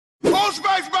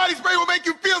Body spray will make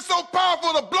you feel so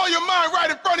powerful to blow your mind right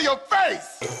in front of your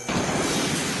face.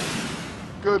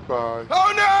 Goodbye.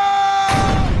 Oh no!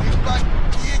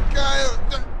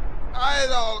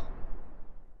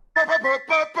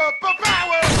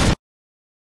 Power!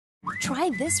 Try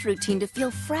this routine to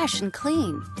feel fresh and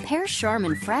clean. Pair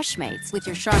Charmin Fresh Mates with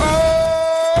your Charmin.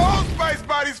 Oh, Spice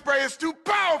Body Spray is too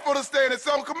powerful to stay in its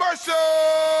own commercial.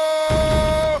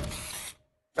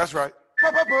 That's right.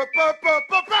 Power!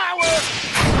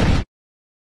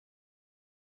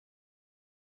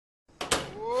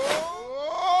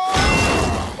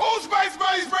 Oh, Spice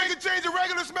Body Spray can change a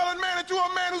regular smelling man into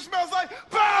a man who smells like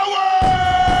power!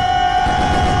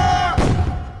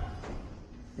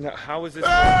 Now, how is this?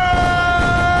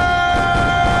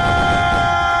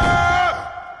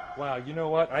 Wow, you know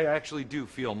what? I actually do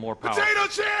feel more powerful. Potato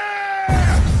chips!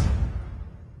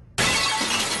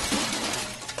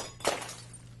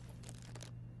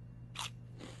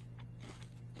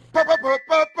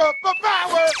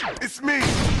 Power! It's me.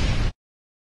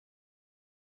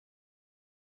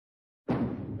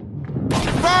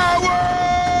 Power!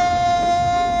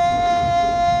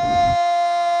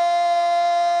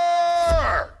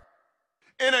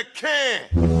 In a can.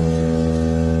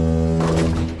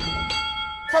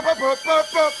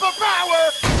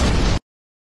 Power!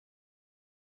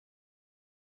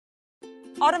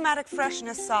 Automatic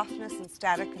freshness, softness, and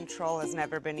static control has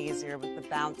never been easier with the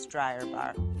Bounce Dryer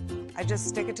Bar. I just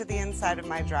stick it to the inside of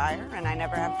my dryer, and I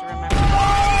never have to remember.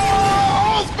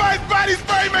 Oh, Spice Body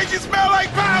Spray makes you smell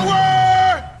like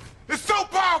power! It's so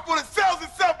powerful it sells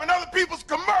itself in other people's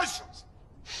commercials.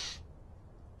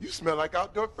 You smell like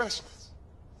outdoor freshness.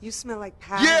 You smell like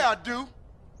power. Yeah, I do.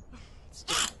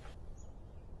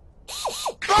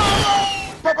 Power!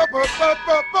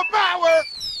 Power!